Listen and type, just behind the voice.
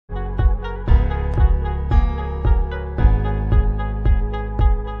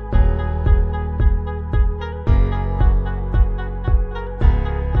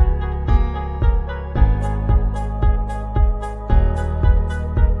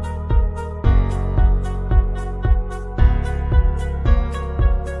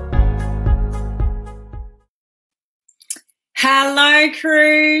Hello,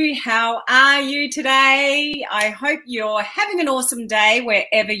 crew. How are you today? I hope you're having an awesome day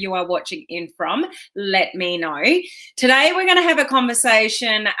wherever you are watching in from. Let me know. Today, we're going to have a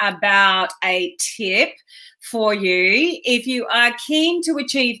conversation about a tip for you if you are keen to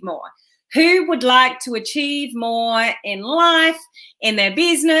achieve more. Who would like to achieve more in life, in their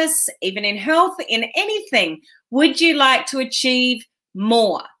business, even in health, in anything? Would you like to achieve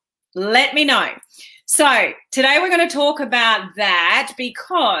more? Let me know. So today we're going to talk about that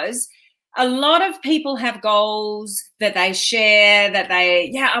because a lot of people have goals that they share that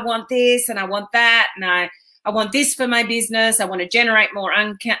I want this and I want that and I want this for my business. I want to generate more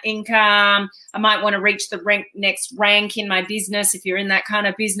income. I might want to reach the next rank in my business if you're in that kind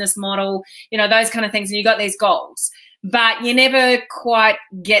of business model, you know, those kind of things. And you got these goals, but you never quite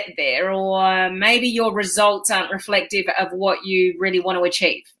get there, or maybe your results aren't reflective of what you really want to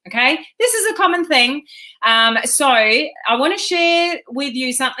achieve. Okay, this is a common thing. So I want to share with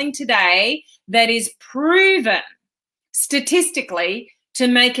you something today that is proven statistically to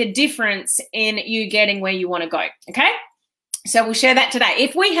make a difference in you getting where you want to go. Okay. So we'll share that today.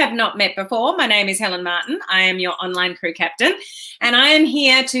 If we have not met before, my name is Helen Martin. I am your online crew captain, and I am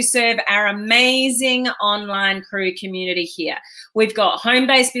here to serve our amazing online crew community here. We've got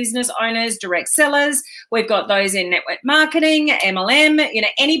home-based business owners, direct sellers. We've got those in network marketing, MLM, you know,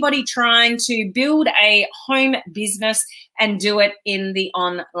 anybody trying to build a home business and do it in the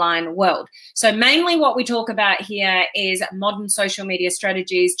online world. So mainly what we talk about here is modern social media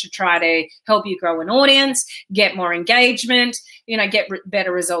strategies to try to help you grow an audience, get more engagement, you know, get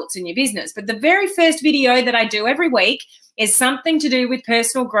better results in your business. But the very first video that I do every week is something to do with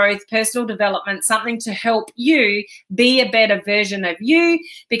personal growth, personal development, something to help you be a better version of you,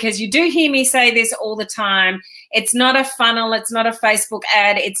 because you do hear me say this all the time. It's not a funnel. It's not a Facebook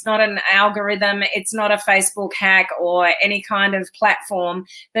ad. It's not an algorithm. It's not a Facebook hack or any kind of platform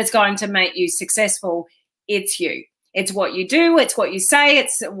that's going to make you successful. It's you. It's what you do. It's what you say.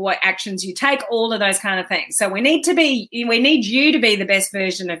 It's what actions you take, all of those kind of things. So we need you to be the best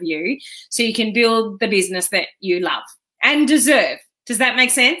version of you so you can build the business that you love and deserve. Does that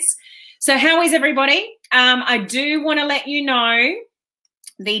make sense? So how is everybody? I do want to let you know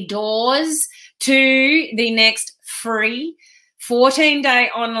the doors to the next free 14-day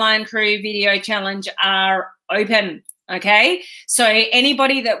online crew video challenge are open. Okay, so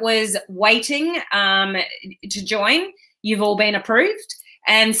anybody that was waiting to join, you've all been approved.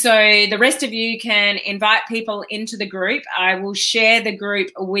 And so the rest of you can invite people into the group. I will share the group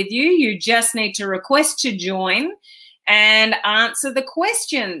with you. You just need to request to join and answer the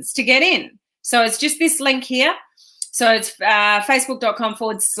questions to get in. So it's just this link here. So it's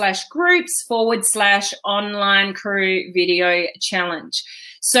facebook.com/groups/online crew video challenge.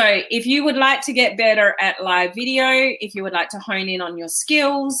 So if you would like to get better at live video, if you would like to hone in on your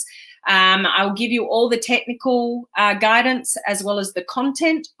skills, I'll give you all the technical guidance as well as the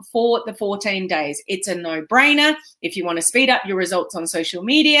content for the 14 days. It's a no-brainer. If you want to speed up your results on social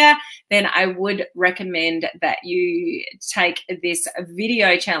media, then I would recommend that you take this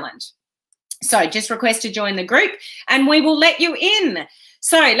video challenge. So just request to join the group and we will let you in.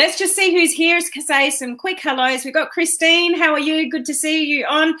 So let's just see who's here. Say some quick hellos. We've got Christine. How are you? Good to see you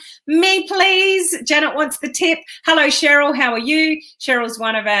on. Me, please. Janet wants the tip. Hello, Cheryl. How are you? Cheryl's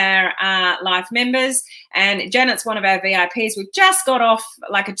one of our life members and Janet's one of our VIPs. We've just got off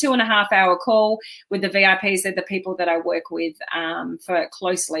like a 2.5-hour call with the VIPs. They're the people that I work with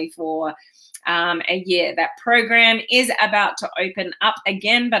closely for a year. That program is about to open up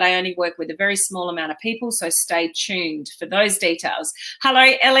again, but I only work with a very small amount of people, so stay tuned for those details. Hello,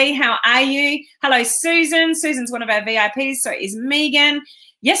 Ellie. How are you? Hello, Susan. Susan's one of our VIPs, so is Megan.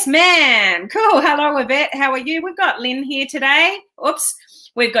 Yes, ma'am. Cool. Hello, Yvette. How are you? We've got Lynn here today.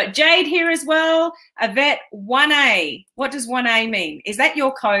 Oops. We've got Jade here as well. Yvette, 1A. What does 1A mean? Is that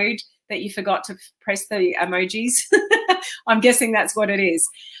your code that you forgot to press the emojis? I'm guessing that's what it is.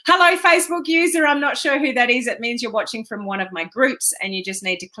 Hello, Facebook user. I'm not sure who that is. It means you're watching from one of my groups and you just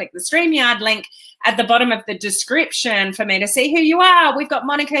need to click the StreamYard link at the bottom of the description for me to see who you are. We've got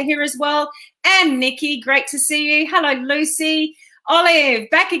Monica here as well and Nikki. Great to see you. Hello, Lucy. Olive,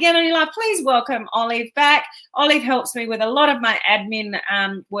 back again on your live. Please welcome Olive back. Olive helps me with a lot of my admin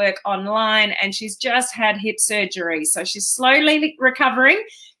work online and she's just had hip surgery. So she's slowly recovering.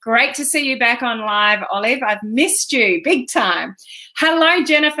 Great to see you back on live, Olive. I've missed you big time. Hello,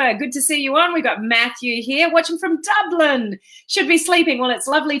 Jennifer. Good to see you on. We've got Matthew here, watching from Dublin. Should be sleeping. Well, it's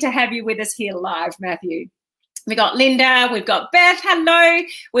lovely to have you with us here live, Matthew. We've got Linda. We've got Beth. Hello.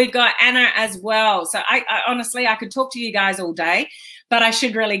 We've got Anna as well. So I honestly, I could talk to you guys all day, but I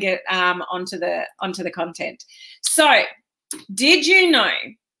should really get onto the content. So Did you know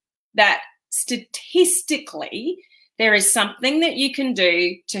that statistically there is something that you can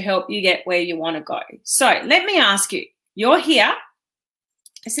do to help you get where you want to go? So let me ask you, you're here.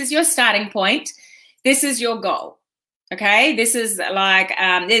 This is your starting point. This is your goal. Okay, this is like,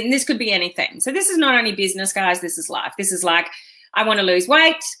 and this could be anything. So this is not only business, guys, this is life. This is like, I want to lose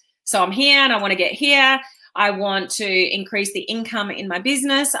weight, so I'm here and I want to get here. I want to increase the income in my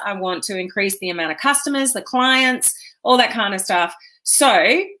business. I want to increase the amount of customers, the clients, all that kind of stuff.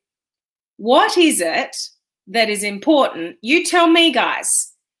 So what is it that is important? You tell me,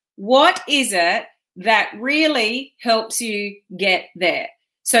 guys, what is it that really helps you get there?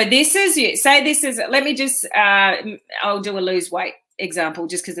 So this is you. Say this is, let me just, I'll do a lose weight example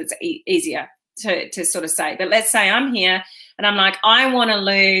just because it's easier to sort of say. But let's say I'm here and I'm like, I want to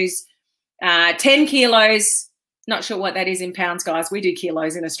lose 10 kilos. Not sure what that is in pounds, guys. We do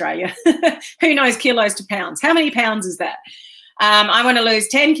kilos in Australia. Who knows kilos to pounds? How many pounds is that? I want to lose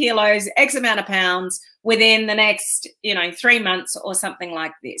 10 kilos, X amount of pounds within the next, 3 months or something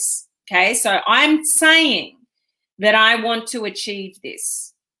like this. Okay, so I'm saying that I want to achieve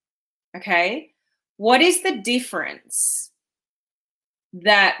this. Okay, what is the difference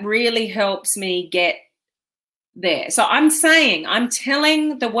that really helps me get there? So I'm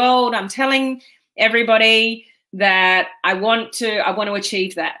telling the world, I'm telling everybody that I want to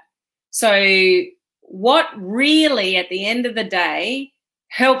achieve that. So what really at the end of the day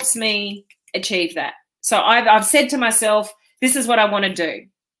helps me achieve that? So I've said to myself, this is what I want to do.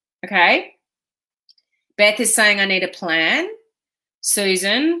 Okay. Beth is saying I need a plan.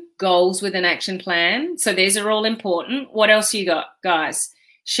 Susan, goals with an action plan. So these are all important. What else you got, guys?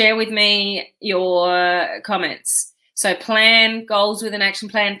 Share with me your comments. So plan, goals with an action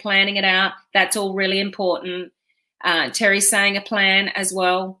plan, planning it out. That's all really important. Terry's saying a plan as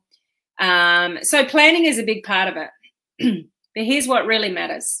well. So planning is a big part of it. But here's what really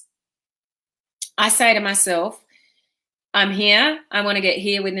matters. I say to myself, I'm here. I want to get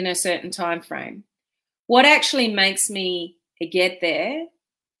here within a certain time frame. What actually makes me get there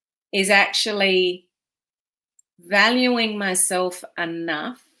is actually valuing myself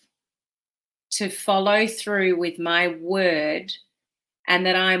enough to follow through with my word and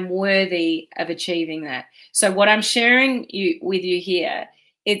that I'm worthy of achieving that. So what I'm sharing with you here,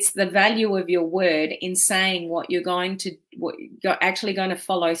 it's the value of your word in saying what you're actually going to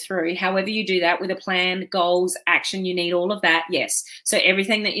follow through. However you do that with a plan, goals, action, you need all of that. Yes. So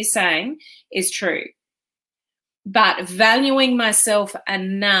everything that you're saying is true. But valuing myself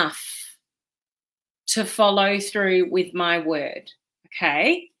enough to follow through with my word.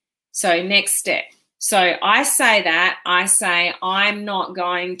 Okay. So next step. So I say I'm not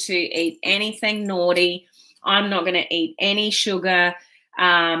going to eat anything naughty. I'm not going to eat any sugar.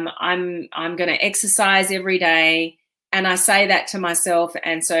 I'm going to exercise every day. And I say that to myself.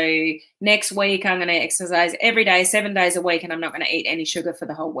 And so next week, I'm going to exercise every day, 7 days a week, and I'm not going to eat any sugar for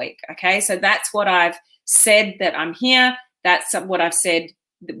the whole week. Okay. So that's what I've said, that I'm here. That's what I've said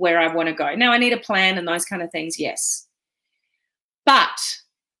where I want to go. Now I need a plan and those kind of things. Yes. But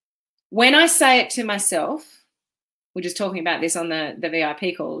when I say it to myself, we're just talking about this on the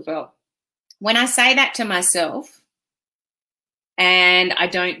VIP call as well. When I say that to myself and I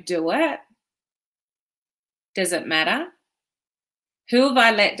don't do it, does it matter? Who have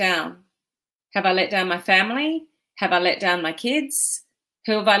I let down? Have I let down my family? Have I let down my kids?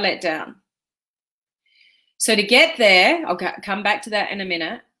 Who have I let down? So to get there, I'll come back to that in a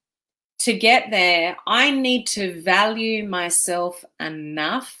minute. To get there, I need to value myself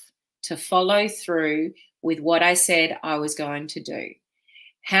enough to follow through with what I said I was going to do.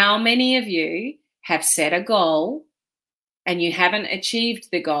 How many of you have set a goal and you haven't achieved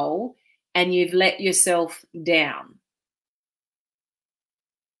the goal and you've let yourself down?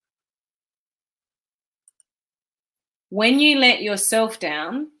 When you let yourself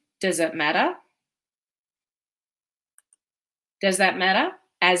down, does it matter? Does that matter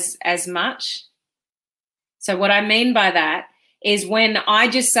as much? So what I mean by that is when I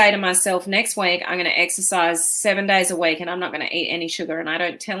just say to myself, next week, I'm going to exercise 7 days a week and I'm not going to eat any sugar, and I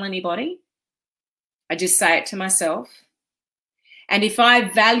don't tell anybody. I just say it to myself. And if I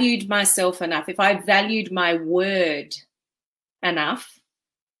valued myself enough, if I valued my word enough,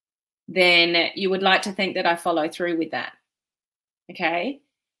 then you would like to think that I follow through with that. Okay?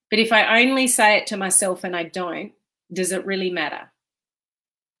 But if I only say it to myself and I don't, does it really matter?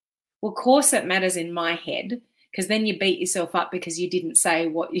 Well, of course it matters in my head, because then you beat yourself up because you didn't say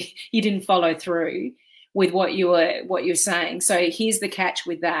what you didn't follow through with what you're saying. So here's the catch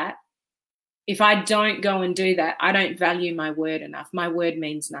with that. If I don't go and do that, I don't value my word enough. My word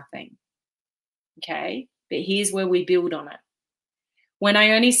means nothing. Okay? But here's where we build on it. When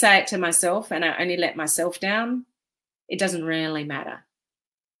I only say it to myself and I only let myself down, it doesn't really matter.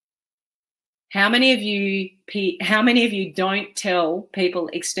 How many of you don't tell people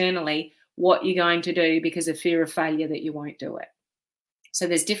externally what you're going to do because of fear of failure that you won't do it? So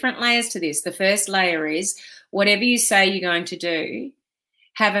there's different layers to this. The first layer is whatever you say you're going to do,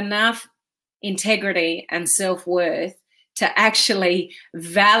 have enough integrity and self-worth to actually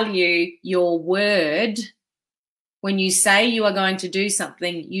value your word. When you say you are going to do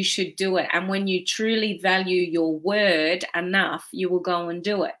something, you should do it. And when you truly value your word enough, you will go and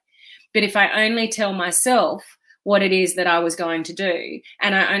do it. But if I only tell myself what it is that I was going to do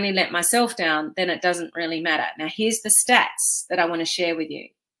and I only let myself down, then it doesn't really matter. Now, here's the stats that I want to share with you.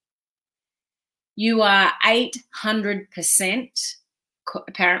 You are 800%,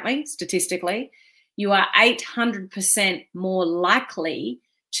 apparently, statistically, you are 800% more likely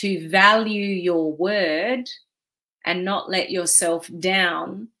to value your word and not let yourself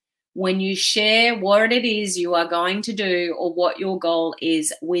down when you share what it is you are going to do or what your goal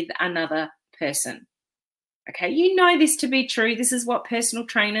is with another person. Okay, you know this to be true. This is what personal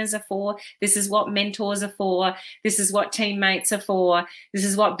trainers are for. This is what mentors are for. This is what teammates are for. This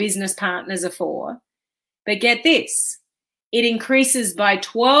is what business partners are for. But get this, it increases by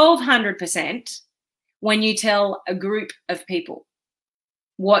 1,200% when you tell a group of people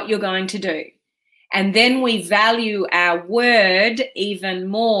what you're going to do. And then we value our word even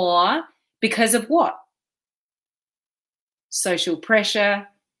more because of what? Social pressure,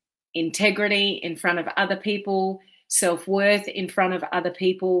 integrity in front of other people, self-worth in front of other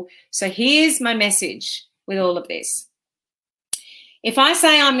people. So here's my message with all of this. If I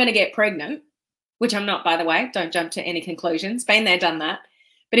say I'm going to get pregnant, which I'm not, by the way, don't jump to any conclusions, been there, done that.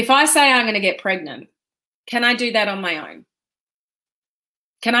 But if I say I'm going to get pregnant, can I do that on my own?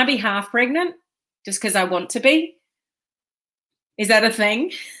 Can I be half pregnant just because I want to be? Is that a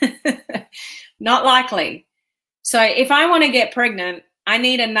thing? Not likely. So if I want to get pregnant, I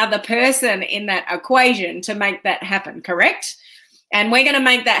need another person in that equation to make that happen, correct? And we're going to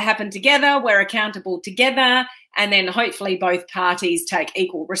make that happen together. We're accountable together. And then hopefully both parties take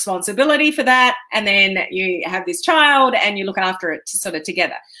equal responsibility for that. And then you have this child and you look after it sort of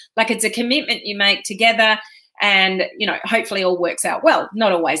together. Like it's a commitment you make together and, you know, hopefully all works out well.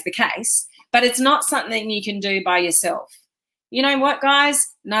 Not always the case, but it's not something you can do by yourself. You know what, guys?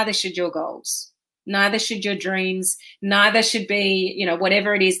 Neither should your goals. Neither should your dreams. Neither should be, you know,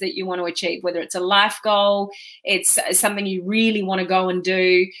 whatever it is that you want to achieve, whether it's a life goal, it's something you really want to go and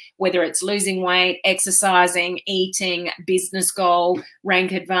do, whether it's losing weight, exercising, eating, business goal,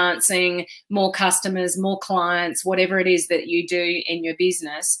 rank advancing, more customers, more clients, whatever it is that you do in your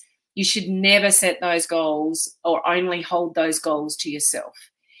business, you should never set those goals or only hold those goals to yourself.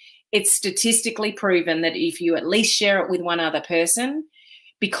 It's statistically proven that if you at least share it with one other person,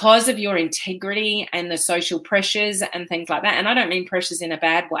 because of your integrity and the social pressures and things like that, and I don't mean pressures in a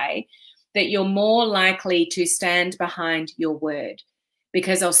bad way, that you're more likely to stand behind your word.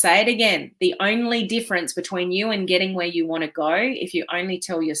 Because I'll say it again, the only difference between you and getting where you want to go, if you only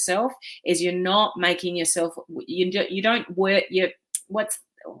tell yourself, is you're not making yourself, you don't work, what's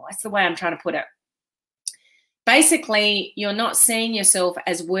the way I'm trying to put it? Basically, you're not seeing yourself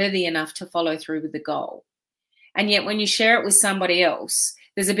as worthy enough to follow through with the goal. And yet when you share it with somebody else,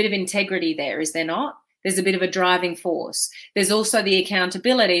 there's a bit of integrity there, is there not? There's a bit of a driving force. There's also the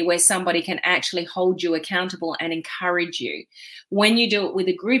accountability where somebody can actually hold you accountable and encourage you. When you do it with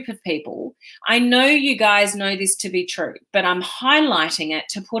a group of people, I know you guys know this to be true, but I'm highlighting it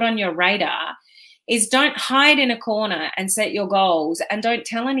to put on your radar, is don't hide in a corner and set your goals and don't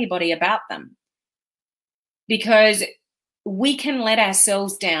tell anybody about them. Because we can let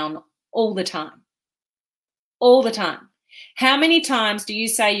ourselves down all the time. All the time. How many times do you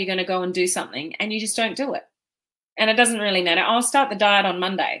say you're going to go and do something and you just don't do it? And it doesn't really matter. I'll start the diet on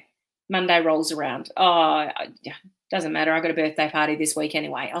Monday. Monday rolls around. Oh, yeah, doesn't matter. I've got a birthday party this week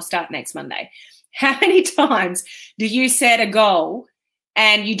anyway. I'll start next Monday. How many times do you set a goal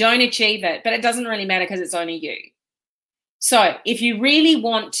and you don't achieve it, but it doesn't really matter because it's only you? So if you really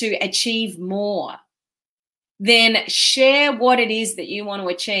want to achieve more, then share what it is that you want to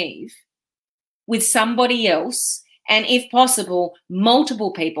achieve with somebody else, and if possible,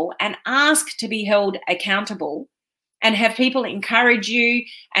 multiple people, and ask to be held accountable and have people encourage you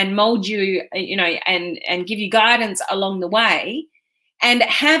and mold you, you know, and give you guidance along the way, and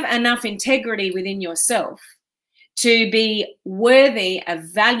have enough integrity within yourself to be worthy of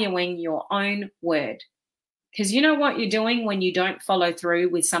valuing your own word. Because you know what you're doing when you don't follow through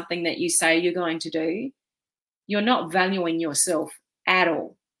with something that you say you're going to do? You're not valuing yourself at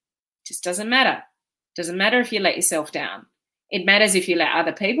all. It just doesn't matter. Doesn't matter if you let yourself down. It matters if you let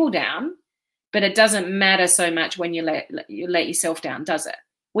other people down, but it doesn't matter so much when you let yourself down, does it?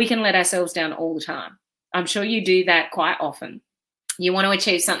 We can let ourselves down all the time. I'm sure you do that quite often. You want to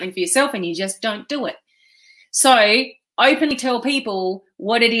achieve something for yourself and you just don't do it. So openly tell people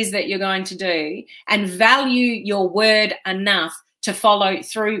what it is that you're going to do and value your word enough to follow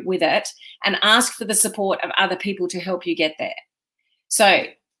through with it and ask for the support of other people to help you get there. So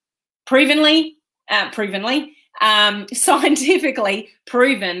scientifically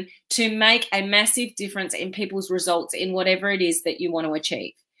proven to make a massive difference in people's results in whatever it is that you want to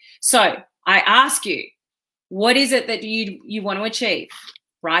achieve. So I ask you, what is it that you want to achieve?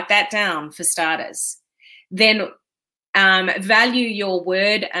 Write that down for starters. Then value your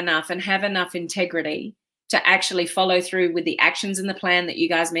word enough and have enough integrity to actually follow through with the actions and the plan that you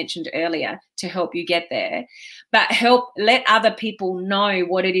guys mentioned earlier to help you get there. But let other people know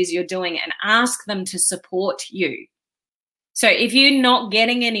what it is you're doing and ask them to support you. So if you're not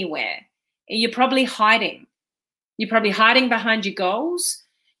getting anywhere, you're probably hiding. You're probably hiding behind your goals.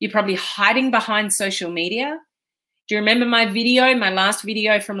 You're probably hiding behind social media. Do you remember my last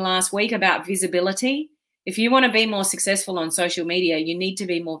video from last week about visibility? If you want to be more successful on social media, you need to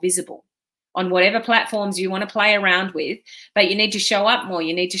be more visible on whatever platforms you want to play around with, but you need to show up more.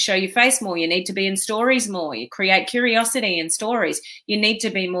 You need to show your face more. You need to be in stories more. You create curiosity in stories. You need to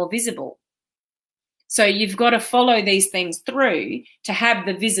be more visible. So you've got to follow these things through to have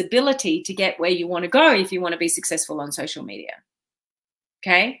the visibility to get where you want to go if you want to be successful on social media.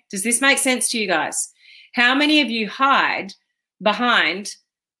 Okay? Does this make sense to you guys? How many of you hide behind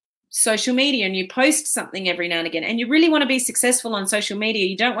social media and you post something every now and again and you really want to be successful on social media?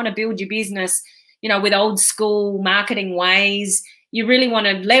 You don't want to build your business, with old school marketing ways. You really want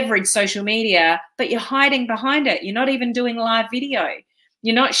to leverage social media, but you're hiding behind it. You're not even doing live video.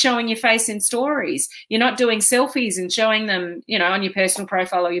 You're not showing your face in stories. You're not doing selfies and showing them, on your personal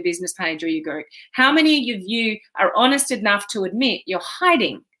profile or your business page or your group. How many of you are honest enough to admit you're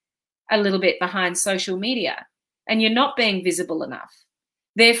hiding a little bit behind social media and you're not being visible enough?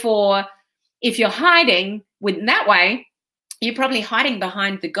 Therefore, if you're hiding in that way, you're probably hiding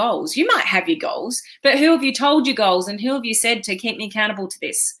behind the goals. You might have your goals, but who have you told your goals and who have you said to keep me accountable to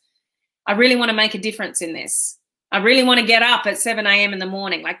this? I really want to make a difference in this. I really want to get up at 7 a.m. in the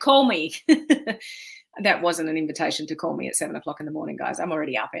morning. Like, call me. That wasn't an invitation to call me at 7 o'clock in the morning, guys. I'm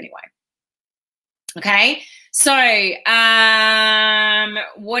already up anyway. Okay. So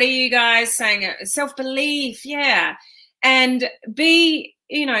what are you guys saying? Self-belief. Yeah. And value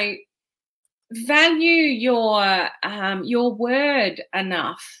your word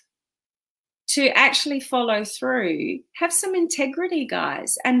enough to actually follow through. Have some integrity,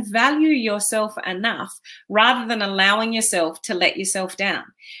 guys, and value yourself enough rather than allowing yourself to let yourself down.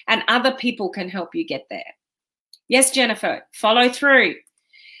 And other people can help you get there. Yes, Jennifer, follow through.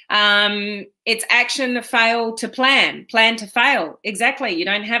 It's action to fail to plan to fail. Exactly. You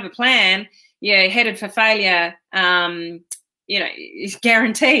don't have a plan, you're headed for failure. It's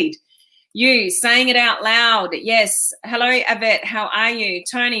guaranteed. You saying it out loud. Yes. Hello, Yvette. How are you?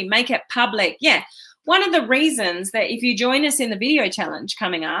 Tony, make it public. Yeah. One of the reasons that if you join us in the video challenge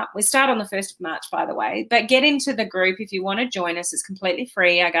coming up, we start on the 1st of March, by the way, but get into the group if you want to join us. It's completely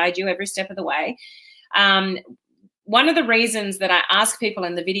free. I guide you every step of the way. One of the reasons that I ask people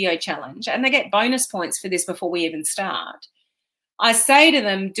in the video challenge, and they get bonus points for this before we even start, I say to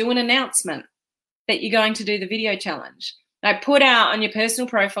them, do an announcement that you're going to do the video challenge. Now, put out on your personal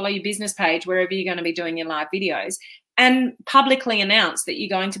profile or your business page, wherever you're going to be doing your live videos, and publicly announce that you're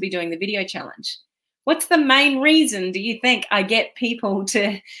going to be doing the video challenge. What's the main reason, do you think, I get people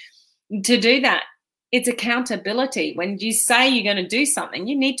to do that? It's accountability. When you say you're going to do something,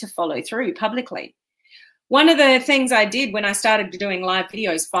 you need to follow through publicly. One of the things I did when I started doing live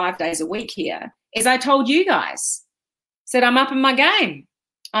videos 5 days a week here is I told you guys, said I'm up in my game.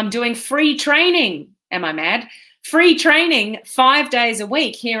 I'm doing free training. Am I mad? Free training 5 days a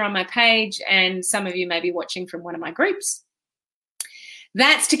week here on my page, and some of you may be watching from one of my groups.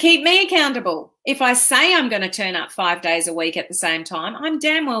 That's to keep me accountable. If I say I'm going to turn up 5 days a week at the same time, I'm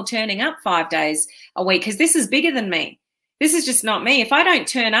damn well turning up 5 days a week, because this is bigger than me. This is just not me. If I don't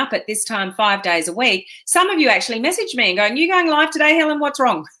turn up at this time 5 days a week, some of you actually message me and going, you going live today, Helen? What's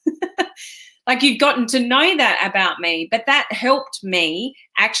wrong? Like, you've gotten to know that about me, but that helped me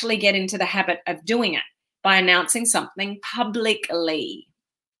actually get into the habit of doing it by announcing something publicly.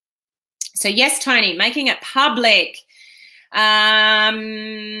 So yes, Tony, making it public.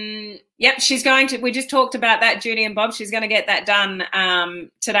 Yep, she's going to, we just talked about that, Judy and Bob. She's going to get that done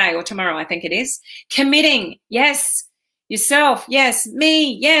today or tomorrow, I think it is. Committing, yes. Yourself, yes.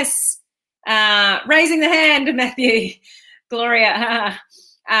 Me, yes. Raising the hand, Matthew. Gloria.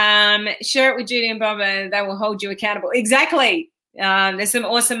 Share it with Judy and Bob, and they will hold you accountable. Exactly. There's some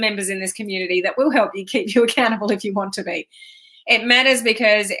awesome members in this community that will help you keep you accountable if you want to be. It matters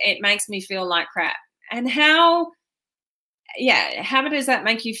because it makes me feel like crap. And how does that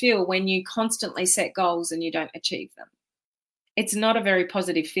make you feel when you constantly set goals and you don't achieve them? It's not a very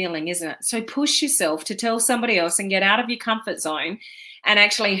positive feeling, isn't it? So push yourself to tell somebody else and get out of your comfort zone and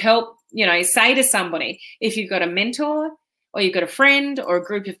actually help, say to somebody, if you've got a mentor or you've got a friend or a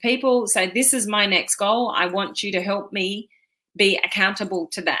group of people, say, this is my next goal. I want you to help me be accountable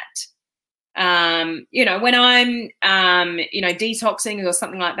to that. When I'm, detoxing or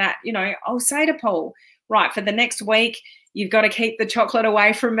something like that, I'll say to Paul, right, for the next week, you've got to keep the chocolate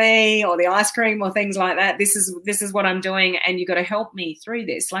away from me or the ice cream or things like that. This is what I'm doing, and you've got to help me through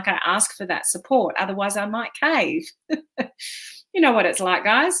this. Like, I ask for that support. Otherwise, I might cave. You know what it's like,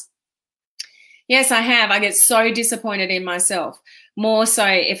 guys. Yes, I have. I get so disappointed in myself, more so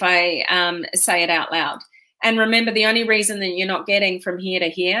if I say it out loud. And remember, the only reason that you're not getting from here to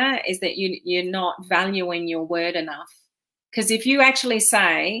here is that you're not valuing your word enough. Because if you actually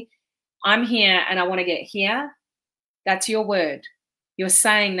say, I'm here and I want to get here, that's your word. You're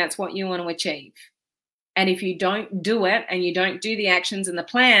saying that's what you want to achieve. And if you don't do it and you don't do the actions and the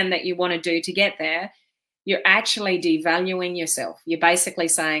plan that you want to do to get there, you're actually devaluing yourself. You're basically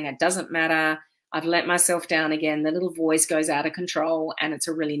saying, it doesn't matter. I've let myself down again. The little voice goes out of control, and it's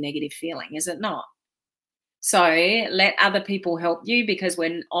a really negative feeling, is it not? So let other people help you, because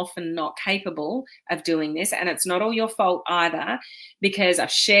we're often not capable of doing this. And it's not all your fault either, because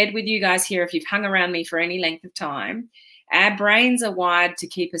I've shared with you guys here, if you've hung around me for any length of time, our brains are wired to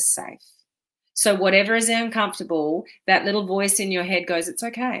keep us safe. So whatever is uncomfortable, that little voice in your head goes, it's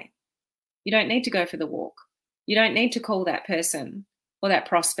okay. You don't need to go for the walk. You don't need to call that person or that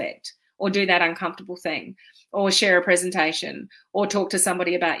prospect or do that uncomfortable thing or share a presentation or talk to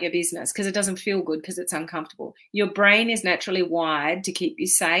somebody about your business, because it doesn't feel good, because it's uncomfortable. Your brain is naturally wired to keep you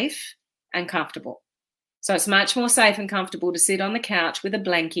safe and comfortable. So it's much more safe and comfortable to sit on the couch with a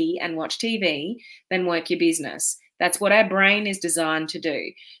blankie and watch TV than work your business. That's what our brain is designed to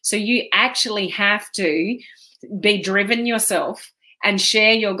do. So you actually have to be driven yourself and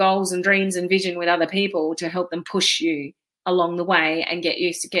share your goals and dreams and vision with other people to help them push you along the way and get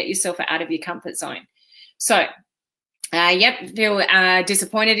yourself out of your comfort zone. So, feel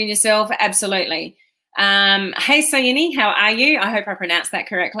disappointed in yourself? Absolutely. Hey, Sayini, how are you? I hope I pronounced that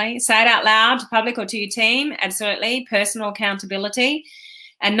correctly. Say it out loud, to public or to your team. Absolutely. Personal accountability.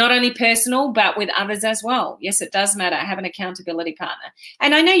 And not only personal, but with others as well. Yes, it does matter. Have an accountability partner.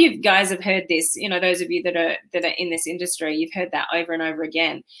 And I know you guys have heard this, those of you that are in this industry, you've heard that over and over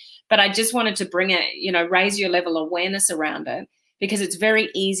again. But I just wanted to bring it, raise your level of awareness around it, because it's very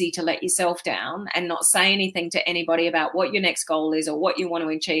easy to let yourself down and not say anything to anybody about what your next goal is or what you want to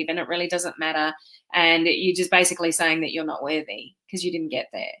achieve. And it really doesn't matter. And you're just basically saying that you're not worthy because you didn't get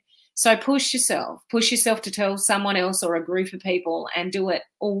there. So push yourself to tell someone else or a group of people, and do it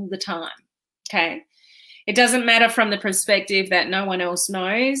all the time. Okay. It doesn't matter from the perspective that no one else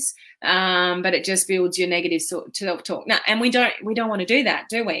knows, but it just builds your negative self-talk. No, and we don't want to do that,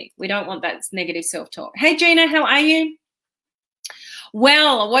 do we? We don't want that negative self-talk. Hey, Gina, how are you?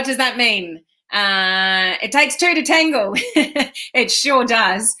 Well, what does that mean? It takes two to tangle. It sure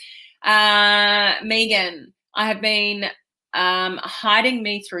does. Megan, I have been hiding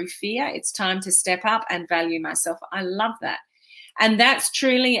me through fear. It's time to step up and value myself. I love that. And that's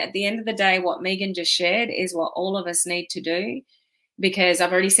truly, at the end of the day, what Megan just shared is what all of us need to do, because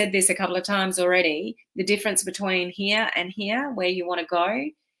I've already said this a couple of times already. The difference between here and here, where you want to go,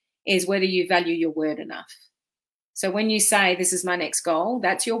 is whether you value your word enough. So when you say, this is my next goal,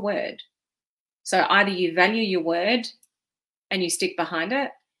 that's your word. So either you value your word and you stick behind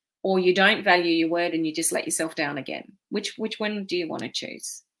it, or you don't value your word and you just let yourself down again. Which one do you want to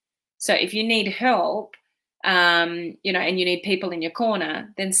choose? So if you need help, and you need people in your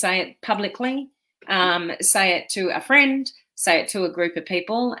corner, then say it publicly, say it to a friend, say it to a group of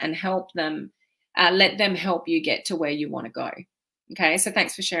people, and help them, let them help you get to where you want to go. Okay, so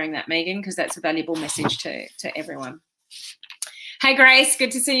thanks for sharing that, Megan, because that's a valuable message to everyone. Hey, Grace,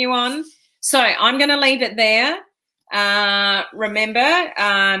 good to see you on. So I'm going to leave it there. Remember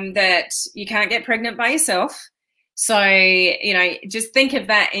that you can't get pregnant by yourself. So, just think of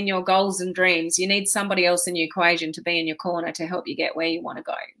that in your goals and dreams. You need somebody else in your equation to be in your corner to help you get where you want to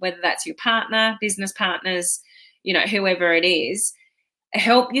go, whether that's your partner, business partners, whoever it is.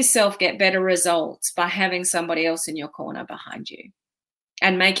 Help yourself get better results by having somebody else in your corner behind you.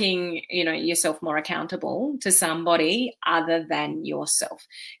 and making, you know, yourself more accountable to somebody other than yourself.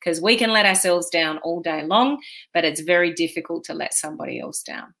 Because we can let ourselves down all day long, but it's very difficult to let somebody else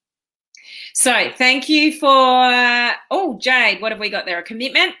down. So thank you for, oh, Jade, what have we got there? A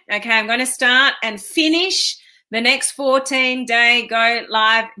commitment. Okay, I'm going to start and finish the next 14-day Go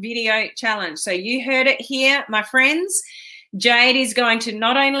Live video challenge. So you heard it here, my friends. Jade is going to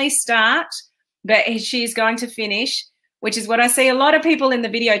not only start, but she's going to finish, which is what I see a lot of people in the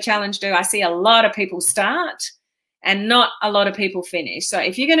video challenge do. I see a lot of people start and not a lot of people finish. So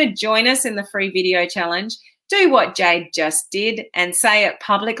if you're going to join us in the free video challenge, do what Jade just did and say it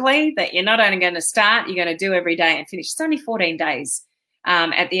publicly that you're not only going to start, you're going to do every day and finish. It's only 14 days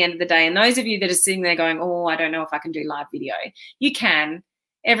at the end of the day. And those of you that are sitting there going, oh, I don't know if I can do live video, you can.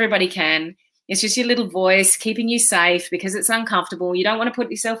 Everybody can. It's just your little voice keeping you safe because it's uncomfortable. You don't want to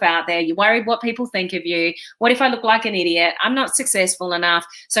put yourself out there. You're worried what people think of you. What if I look like an idiot? I'm not successful enough.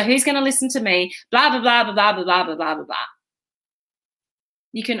 So who's going to listen to me? Blah, blah, blah, blah, blah, blah, blah, blah, blah, blah.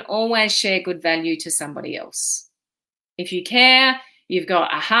 You can always share good value to somebody else. If you care, you've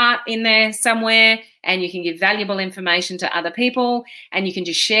got a heart in there somewhere and you can give valuable information to other people and you can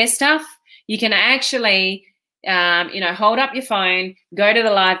just share stuff. You can actually hold up your phone, go to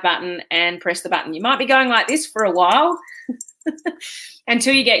the live button and press the button. You might be going like this for a while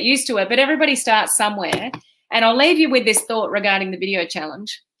until you get used to it, but everybody starts somewhere. And I'll leave you with this thought regarding the video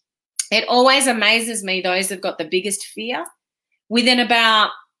challenge. It always amazes me, those who've got the biggest fear. Within about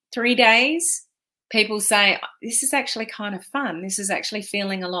 3 days, people say, this is actually kind of fun. This is actually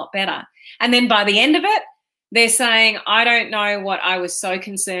feeling a lot better. And then by the end of it, they're saying, I don't know what I was so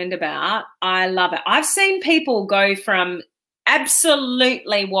concerned about. I love it. I've seen people go from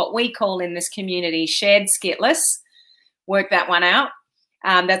absolutely what we call in this community shared skitless, work that one out.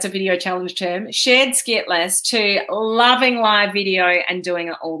 That's a video challenge term, shared skitless, to loving live video and doing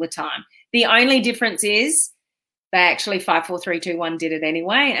it all the time. The only difference is they actually 5, 4, 3, 2, 1 did it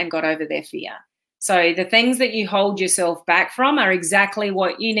anyway and got over their fear. So the things that you hold yourself back from are exactly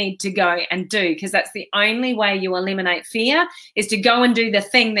what you need to go and do, because that's the only way you eliminate fear, is to go and do the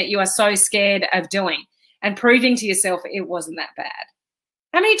thing that you are so scared of doing and proving to yourself it wasn't that bad.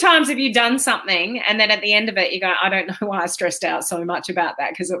 How many times have you done something and then at the end of it you go, I don't know why I stressed out so much about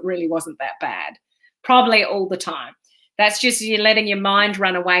that because it really wasn't that bad? Probably all the time. That's just you letting your mind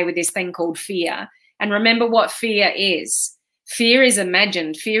run away with this thing called fear. And remember what fear is. Fear is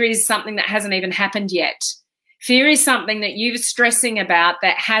imagined. Fear is something that hasn't even happened yet. Fear is something that you're stressing about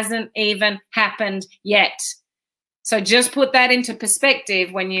that hasn't even happened yet. So just put that into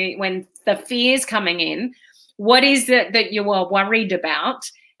perspective when the fear's coming in. What is it that you are worried about?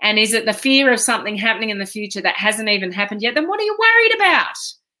 And is it the fear of something happening in the future that hasn't even happened yet? Then what are you worried about?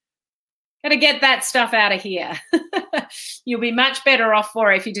 Got to get that stuff out of here. You'll be much better off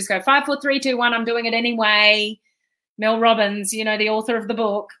for it if you just go 5, 4, 3, 2, 1. I'm doing it anyway. Mel Robbins, you know, the author of the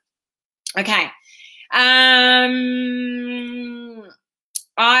book. Okay. I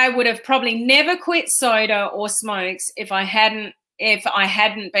would have probably never quit soda or smokes if I hadn't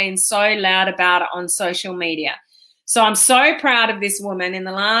been so loud about it on social media. So I'm so proud of this woman. In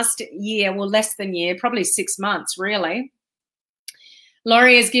the last year, well, less than year, probably 6 months, really.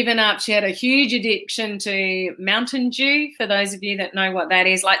 Laurie has given up. She had a huge addiction to Mountain Dew, for those of you that know what that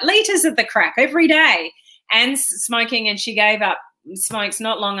is, like liters of the crap every day, and smoking, and she gave up smokes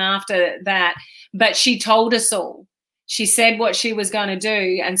not long after that. But she told us all. She said what she was going to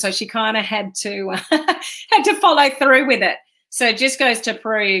do, and so she kind of had to follow through with it. So it just goes to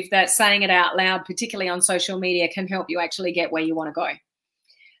prove that saying it out loud, particularly on social media, can help you actually get where you want to go.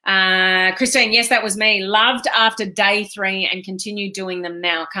 Christine, yes, that was me. Loved after day 3 and continue doing them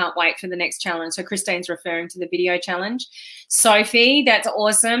now. Can't wait for the next challenge. So Christine's referring to the video challenge. Sophie, that's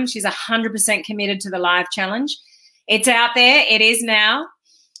awesome. She's 100% committed to the live challenge. It's out there. It is now.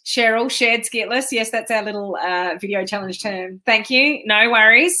 Cheryl, shared skitless. Yes, that's our little video challenge term. Thank you. No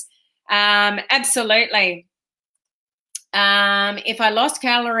worries. Absolutely. If I lost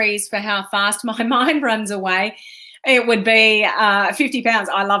calories for how fast my mind runs away, it would be 50 pounds.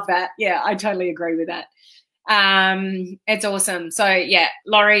 I love that. Yeah, I totally agree with that. It's awesome. So, yeah,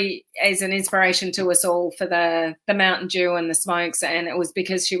 Laurie is an inspiration to us all for the Mountain Dew and the smokes, and it was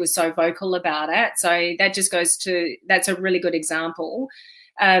because she was so vocal about it. So that just goes to, that's a really good example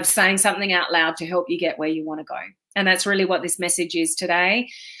of saying something out loud to help you get where you want to go. And that's really what this message is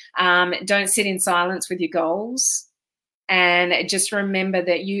today. Don't sit in silence with your goals, and just remember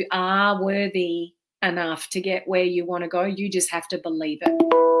that you are worthy enough to get where you want to go. You just have to believe it,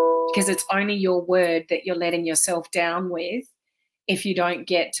 because it's only your word that you're letting yourself down with if you don't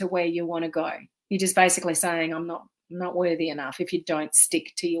get to where you want to go. You're just basically saying, I'm not worthy enough if you don't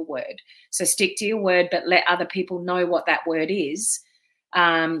stick to your word. So stick to your word, but let other people know what that word is,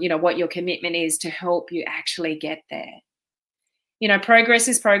 you know, what your commitment is to help you actually get there. You know, progress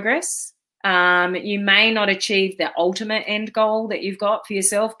is progress. You may not achieve the ultimate end goal that you've got for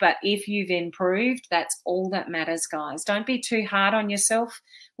yourself, but if you've improved, that's all that matters, guys. Don't be too hard on yourself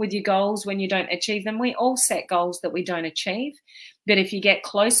with your goals when you don't achieve them. We all set goals that we don't achieve, but if you get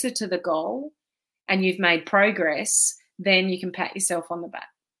closer to the goal and you've made progress, then you can pat yourself on the back.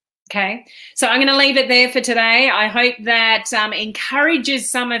 Okay, so I'm going to leave it there for today. I hope that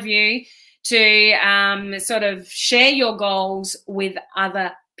encourages some of you to sort of share your goals with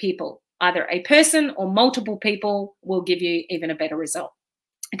other people. Either a person or multiple people will give you even a better result.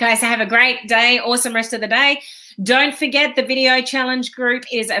 Okay, so have a great day, awesome rest of the day. Don't forget the video challenge group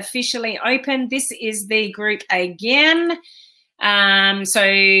is officially open. This is the group again. So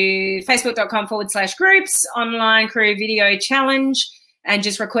facebook.com/groups, online crew video challenge, and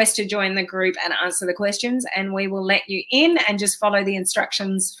just request to join the group and answer the questions, and we will let you in, and just follow the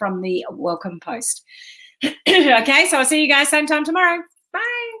instructions from the welcome post. Okay, so I'll see you guys same time tomorrow.